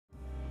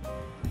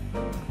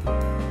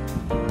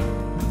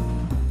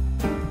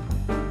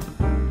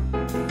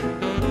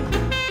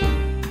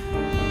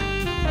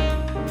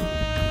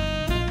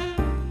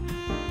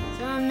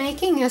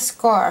making a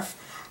scarf.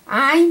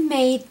 I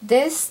made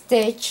this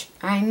stitch,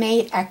 I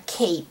made a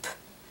cape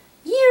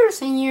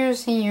years and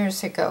years and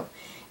years ago.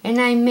 And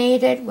I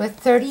made it with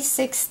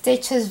 36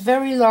 stitches,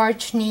 very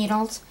large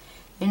needles.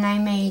 And I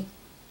made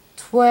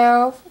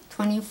 12,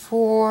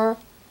 24,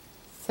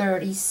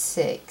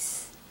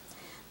 36.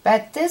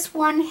 But this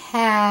one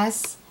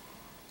has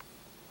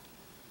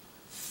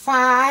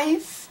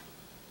 5,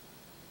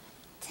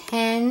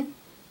 10,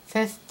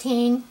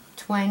 15,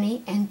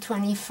 20, and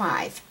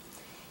 25.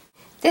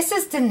 This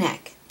is the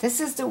neck. This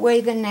is the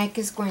way the neck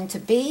is going to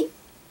be.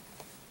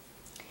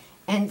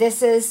 And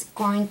this is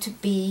going to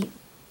be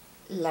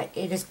like,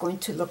 it is going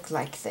to look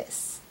like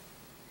this.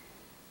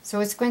 So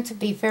it's going to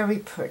be very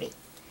pretty.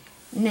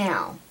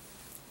 Now,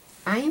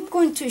 I am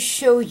going to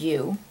show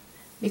you,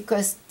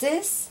 because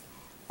this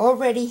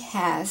already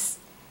has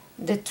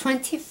the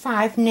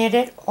 25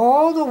 knitted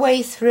all the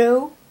way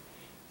through,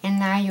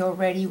 and I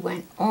already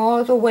went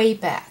all the way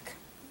back.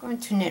 I'm going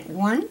to knit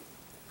 1,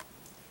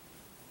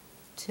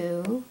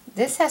 2,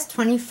 this has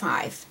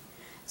 25,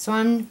 so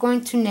I'm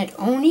going to knit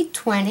only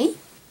 20,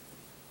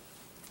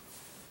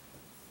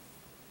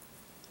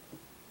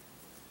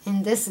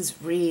 and this is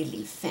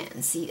really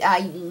fancy.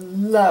 I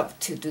love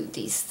to do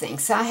these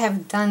things. I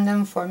have done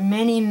them for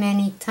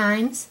many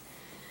times.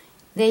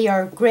 They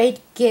are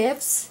great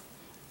gifts.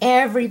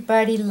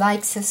 Everybody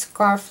likes a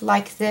scarf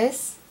like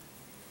this.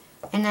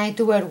 And I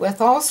do it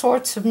with all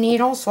sorts of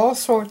needles, all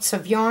sorts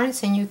of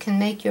yarns, and you can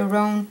make your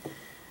own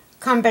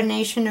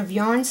combination of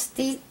yarns.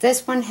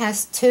 This one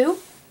has 2.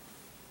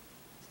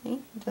 See,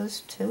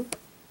 those 2.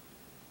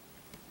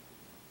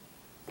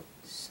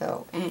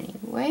 So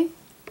anyway,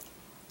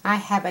 I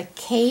have a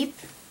cape.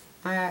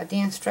 The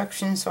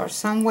instructions are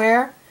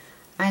somewhere.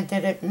 I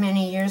did it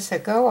many years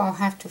ago. I'll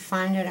have to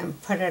find it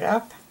and put it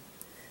up,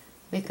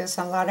 because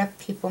a lot of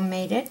people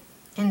made it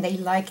and they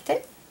liked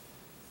it.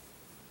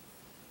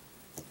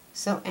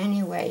 So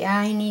anyway,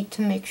 I need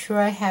to make sure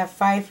I have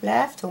 5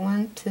 left.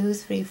 1, 2,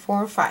 3,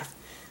 4, 5.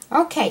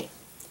 Okay,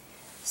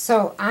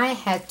 so I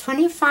had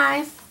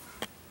 25,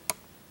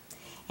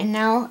 and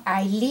now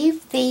I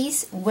leave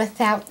these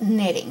without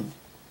knitting.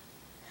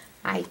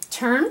 I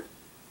turn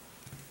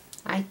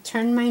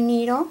my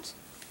needles,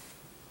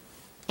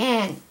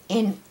 and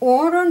in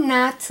order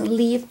not to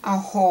leave a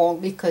hole,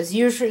 because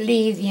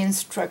usually the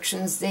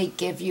instructions they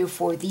give you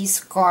for these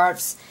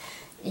scarves,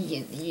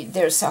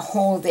 there's a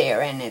hole there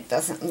and it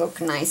doesn't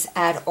look nice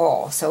at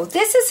all. So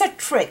this is a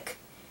trick,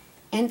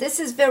 and this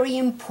is very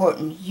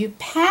important. You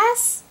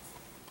pass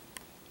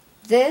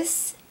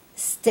this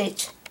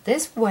stitch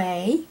this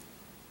way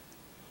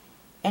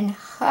and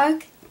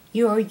hug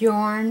your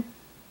yarn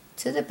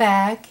to the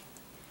back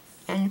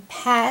and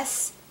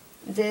pass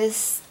this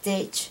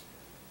stitch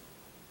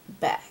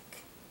back.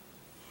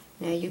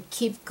 Now you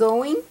keep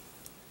going,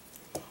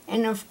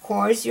 and of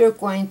course you're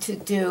going to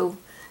do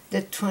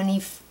the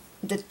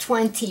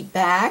 20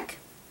 back,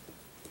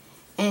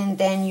 and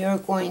then you're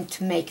going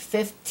to make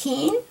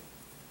 15,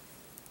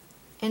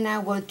 and I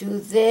will do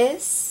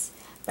this.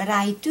 But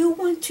I do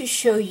want to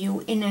show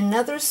you in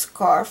another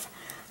scarf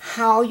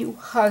how you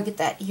hug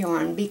that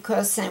yarn,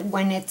 because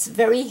when it's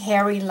very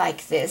hairy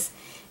like this,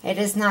 it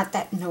is not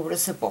that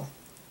noticeable.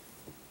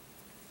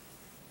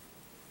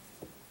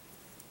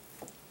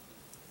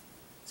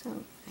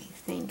 So I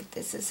think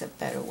this is a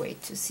better way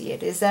to see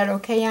it. Is that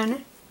okay,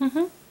 Anna?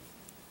 Mm-hmm.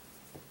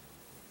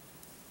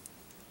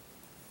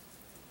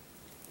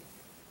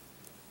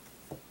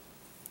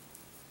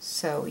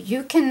 So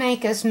you can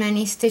make as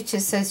many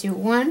stitches as you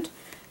want,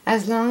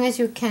 as long as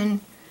you can.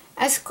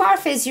 A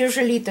scarf is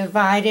usually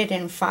divided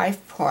in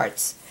 5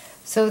 parts.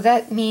 So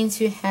that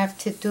means you have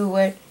to do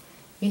it,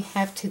 you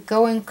have to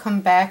go and come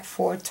back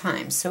 4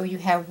 times. So you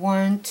have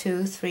 1,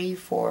 2, 3,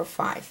 4,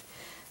 5.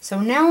 So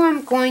now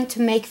I'm going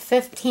to make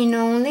 15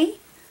 only.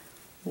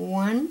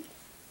 1,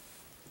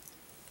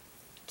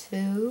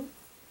 2,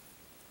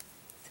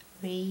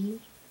 3,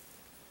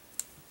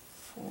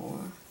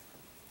 4,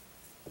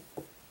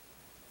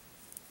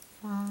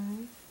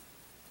 5,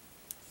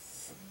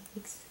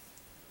 6,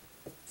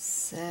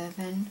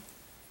 7,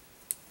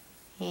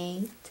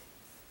 8,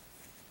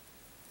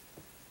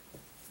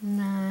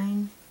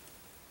 9,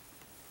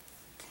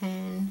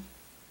 10,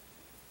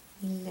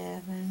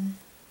 11,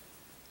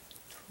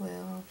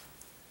 12,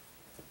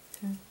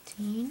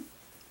 13,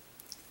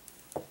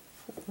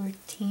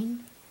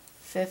 14,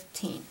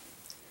 15.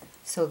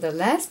 So the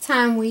last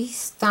time we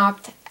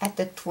stopped at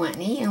the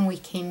 20 and we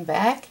came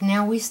back.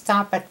 Now we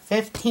stop at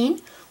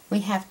 15. We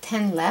have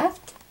 10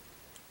 left.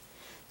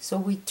 So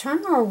we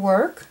turn our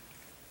work.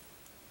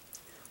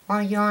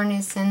 Our yarn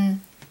is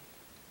in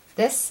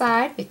this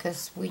side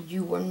because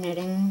you were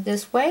knitting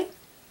this way.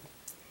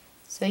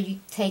 So you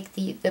take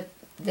the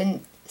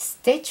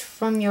stitch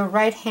from your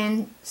right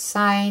hand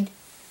side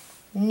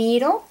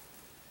needle,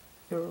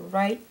 your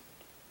right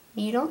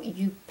needle,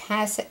 you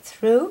pass it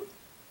through,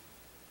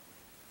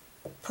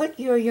 put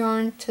your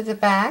yarn to the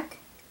back,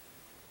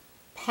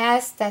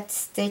 pass that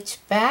stitch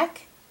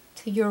back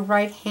to your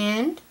right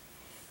hand,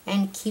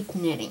 and keep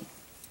knitting.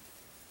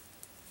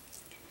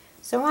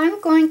 So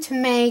I'm going to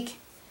make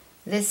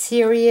this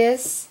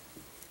series,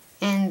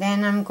 and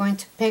then I'm going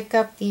to pick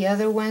up the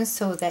other one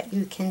so that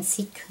you can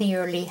see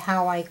clearly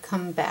how I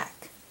come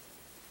back,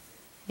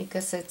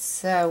 because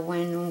it's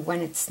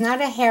when it's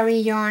not a hairy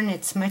yarn,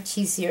 it's much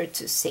easier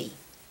to see.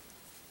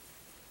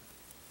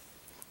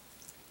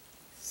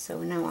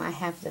 So now I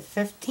have the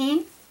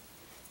 15,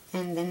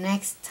 and the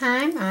next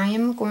time I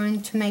am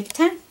going to make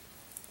 10.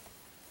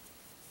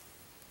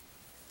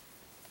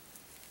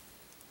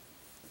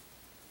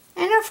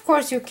 And of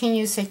course you can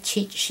use a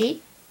cheat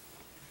sheet,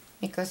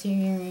 because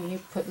you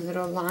put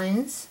little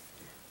lines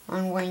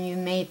on when you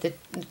made the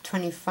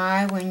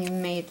 25, when you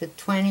made the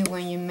 20,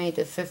 when you made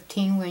the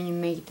 15, when you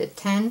made the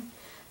 10.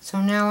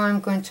 So now I'm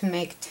going to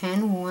make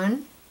 10.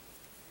 1,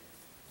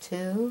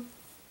 2,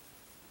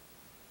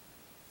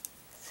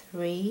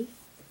 3,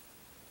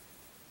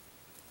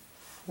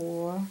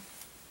 4,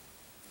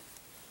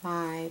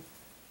 5,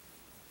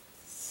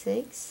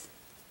 6,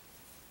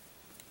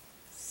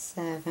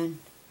 7,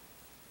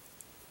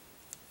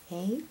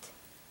 8,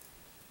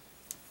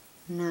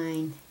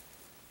 9,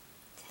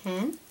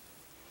 10,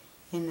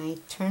 and I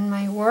turn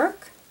my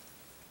work.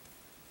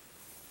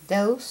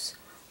 Those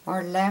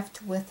are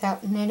left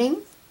without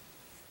knitting.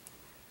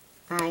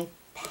 I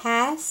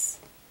pass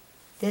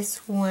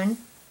this one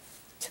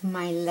to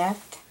my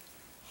left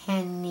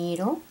hand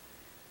needle,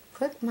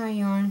 put my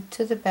yarn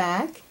to the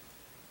back,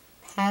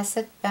 pass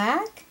it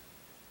back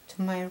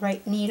to my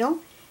right needle,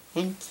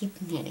 and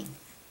keep knitting.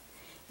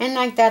 And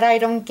like that I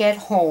don't get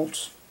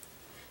holes,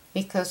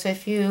 because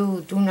if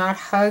you do not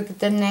hug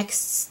the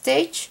next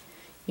stitch,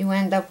 you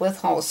end up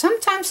with holes.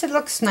 Sometimes it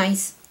looks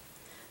nice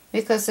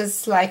because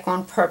it's like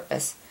on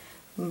purpose,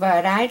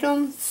 but I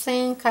don't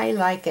think I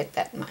like it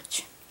that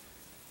much.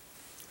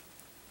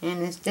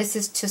 And this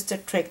is just a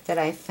trick that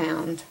I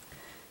found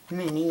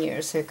many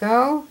years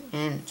ago,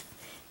 and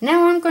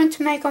now I'm going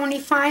to make only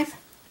 5.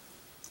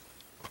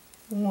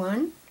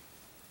 1,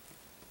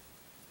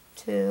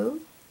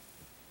 2,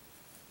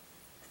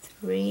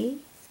 3,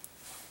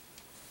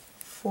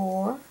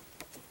 4,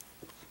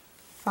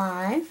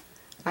 5.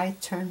 I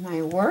turn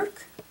my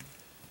work.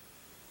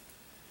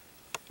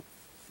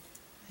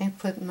 I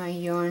put my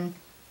yarn,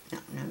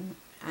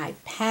 I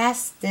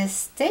pass this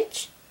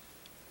stitch.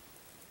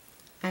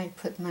 I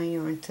put my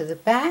yarn to the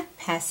back,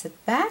 pass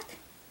it back,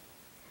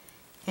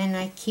 and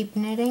I keep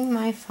knitting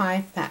my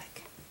 5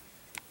 back.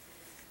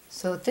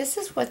 So this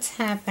is what's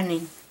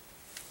happening.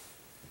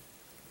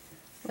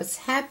 What's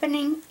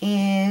happening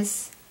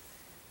is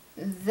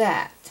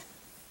that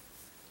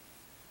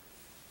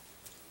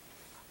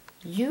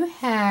you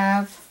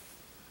have,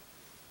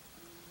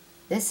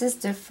 this is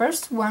the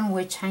first one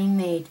which I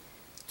made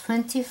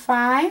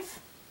 25,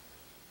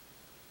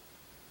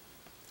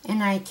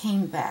 and I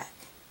came back.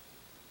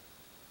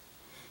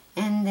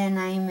 And then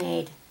I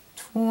made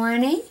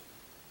 20,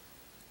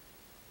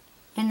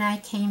 and I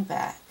came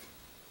back.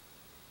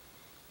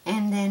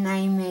 And then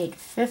I made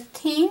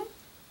 15,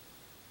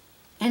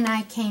 and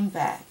I came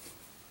back.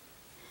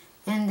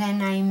 And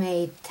then I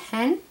made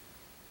 10,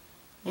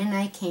 and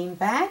I came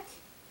back.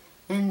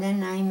 And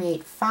then I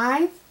made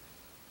 5,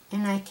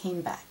 and I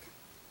came back.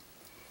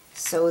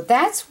 So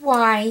that's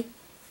why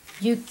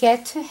you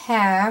get to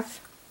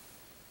have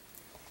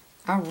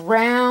a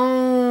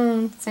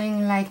round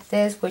thing like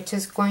this, which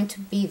is going to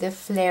be the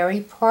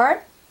flary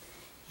part,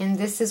 and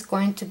this is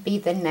going to be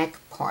the neck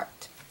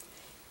part.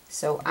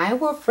 So I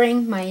will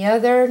bring my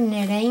other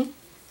knitting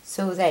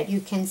so that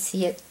you can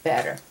see it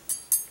better.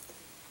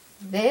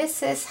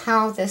 This is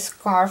how the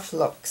scarf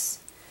looks.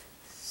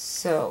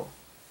 So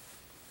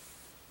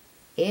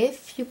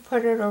if you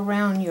put it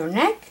around your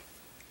neck,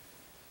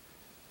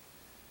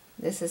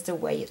 this is the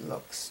way it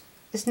looks.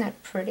 Isn't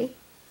that pretty?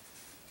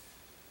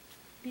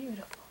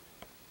 Beautiful.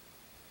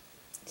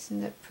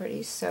 Isn't that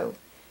pretty? So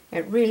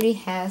it really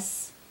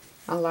has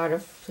a lot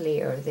of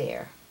flare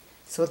there.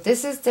 So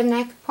this is the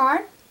neck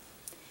part.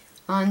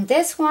 On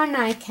this one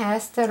I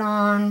cast it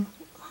on,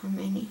 how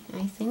many?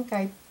 I think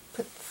I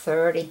put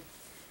 30.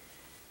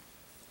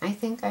 I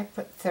think I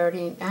put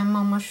 30. I'm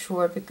almost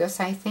sure because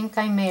I think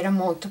I made a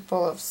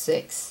multiple of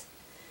 6.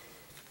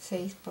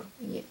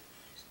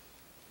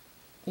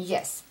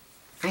 Yes,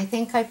 I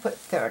think I put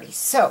 30.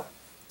 So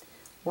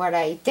what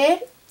I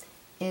did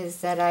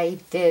is that I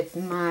did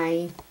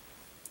my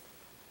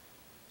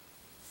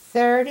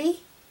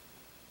 30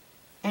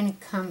 and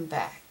come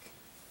back.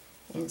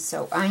 And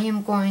so I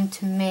am going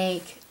to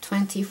make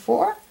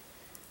 24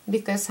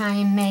 because I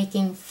am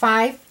making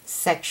 5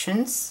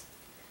 sections.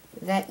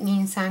 That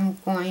means I'm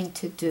going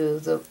to do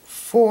the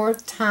 4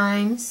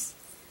 times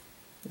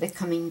the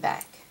coming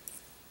back.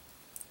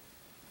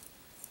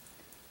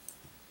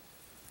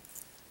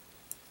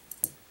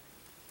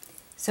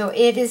 So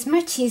it is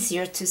much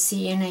easier to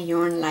see in a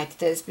yarn like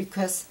this,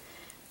 because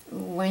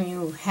when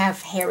you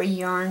have hairy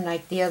yarn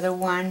like the other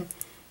one,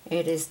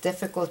 it is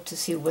difficult to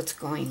see what's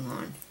going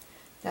on.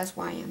 That's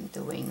why I'm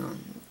doing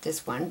on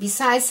this one.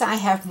 Besides, I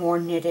have more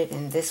knitted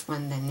in this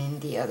one than in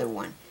the other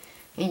one,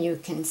 and you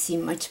can see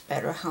much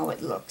better how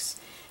it looks.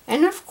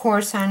 And of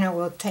course, Anna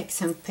will take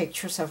some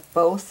pictures of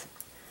both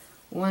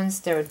once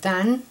they're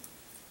done.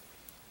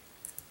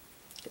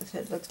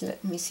 because it looks,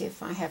 let me see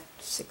if I have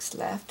 6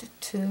 left.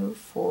 2,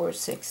 4,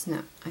 6.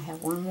 No, I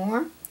have one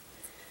more.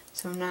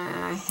 So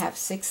now I have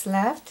 6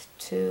 left.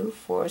 2,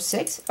 4,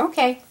 6.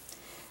 Okay,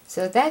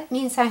 so that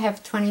means I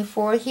have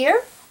 24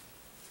 here.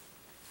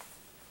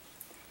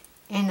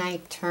 And I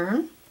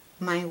turn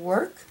my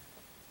work.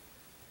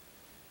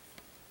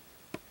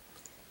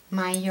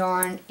 My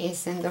yarn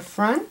is in the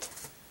front.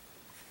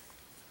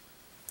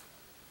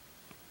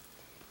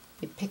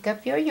 You pick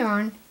up your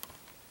yarn.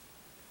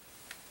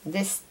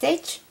 The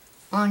stitch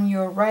on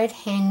your right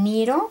hand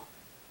needle,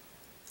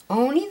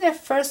 only the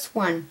first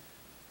one,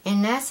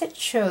 and as it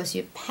shows,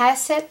 you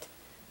pass it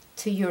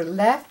to your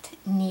left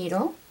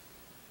needle.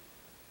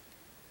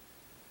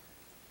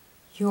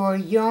 Your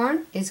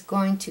yarn is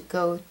going to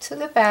go to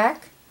the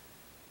back.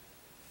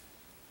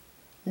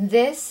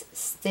 This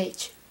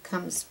stitch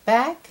comes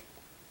back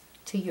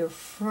to your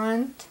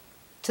front,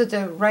 to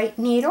the right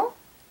needle,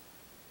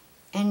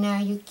 and now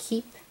you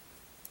keep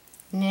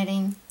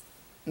knitting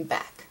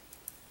back.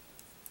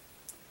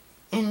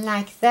 And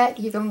like that,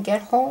 you don't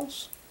get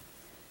holes.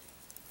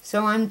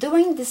 So I'm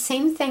doing the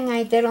same thing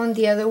I did on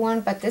the other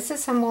one, but this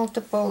is a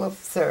multiple of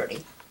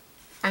 30.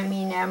 I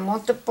mean a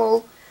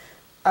multiple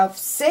of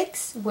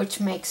 6,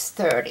 which makes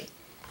 30.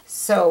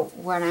 So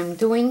what I'm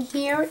doing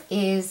here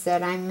is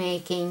that I'm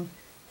making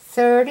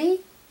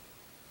 30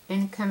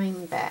 and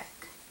coming back.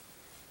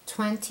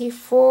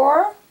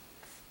 24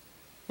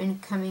 and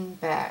coming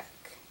back.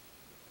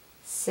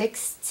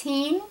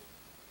 16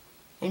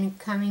 and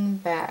coming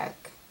back.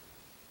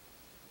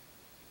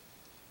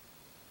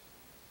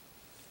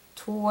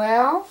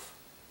 12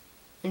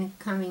 and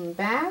coming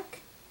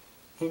back,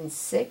 and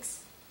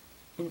 6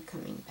 and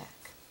coming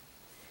back.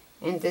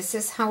 And this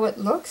is how it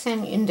looks,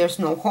 and there's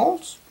no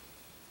holes.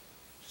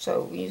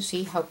 So you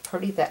see how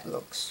pretty that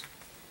looks.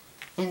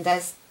 And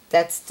that's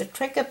the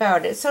trick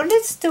about it. So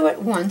let's do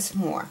it once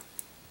more,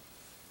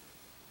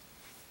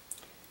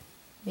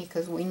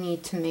 because we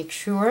need to make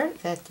sure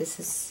that this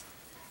is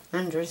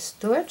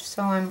understood.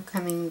 So I'm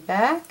coming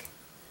back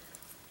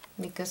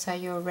because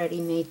I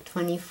already made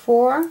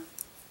 24.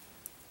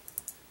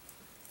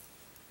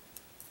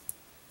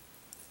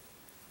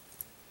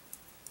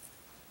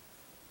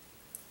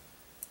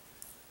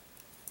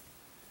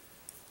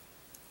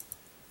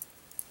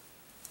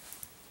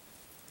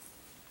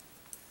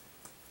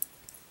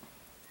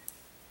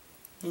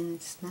 And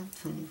it's not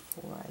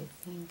 24, I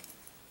think.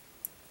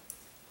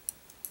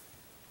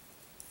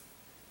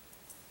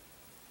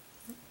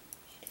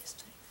 It is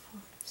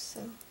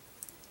 24,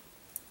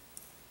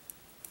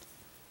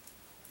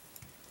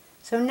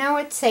 so now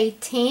it's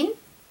 18,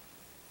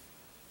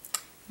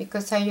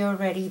 because I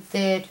already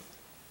did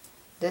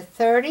the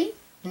 30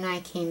 and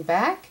I came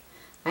back.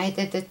 I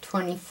did the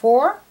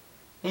 24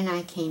 and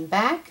I came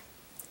back.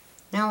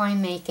 Now I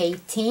make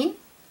 18.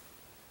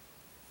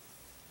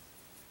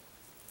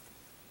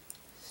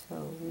 So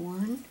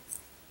 1,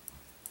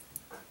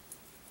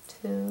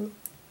 2,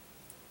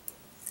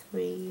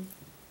 3,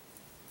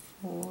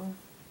 4,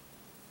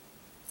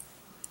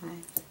 5,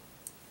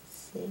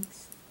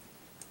 6,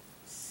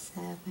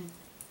 7,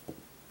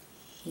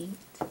 8,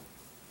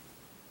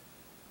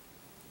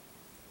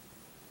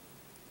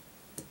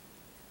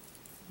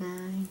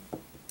 9,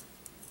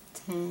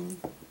 10,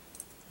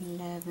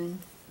 11,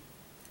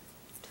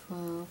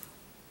 12,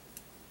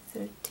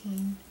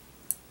 13,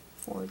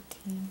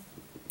 14,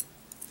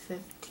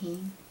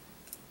 15,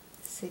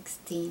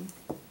 16,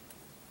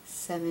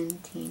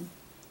 17,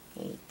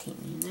 18,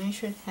 and I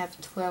should have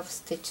 12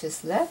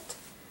 stitches left.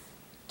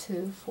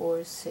 2,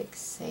 4,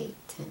 6, 8,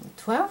 10,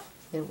 12.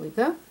 There we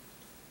go.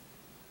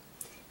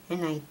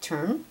 And I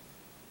turn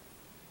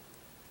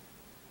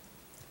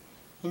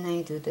and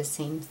I do the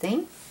same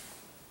thing.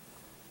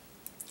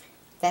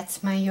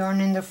 That's my yarn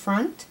in the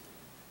front.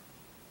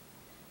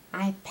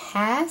 I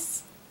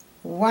pass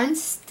one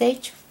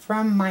stitch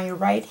from my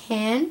right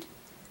hand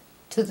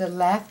to the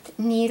left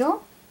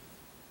needle.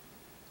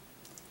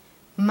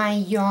 My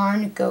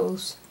yarn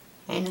goes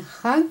and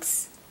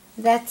hugs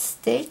that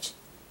stitch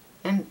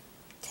and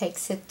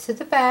takes it to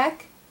the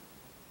back.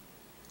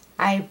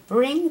 I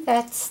bring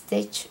that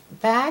stitch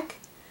back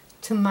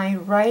to my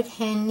right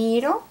hand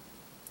needle,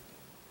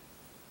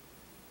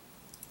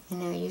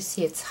 and now you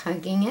see it's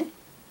hugging it,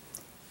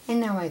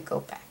 and now I go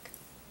back.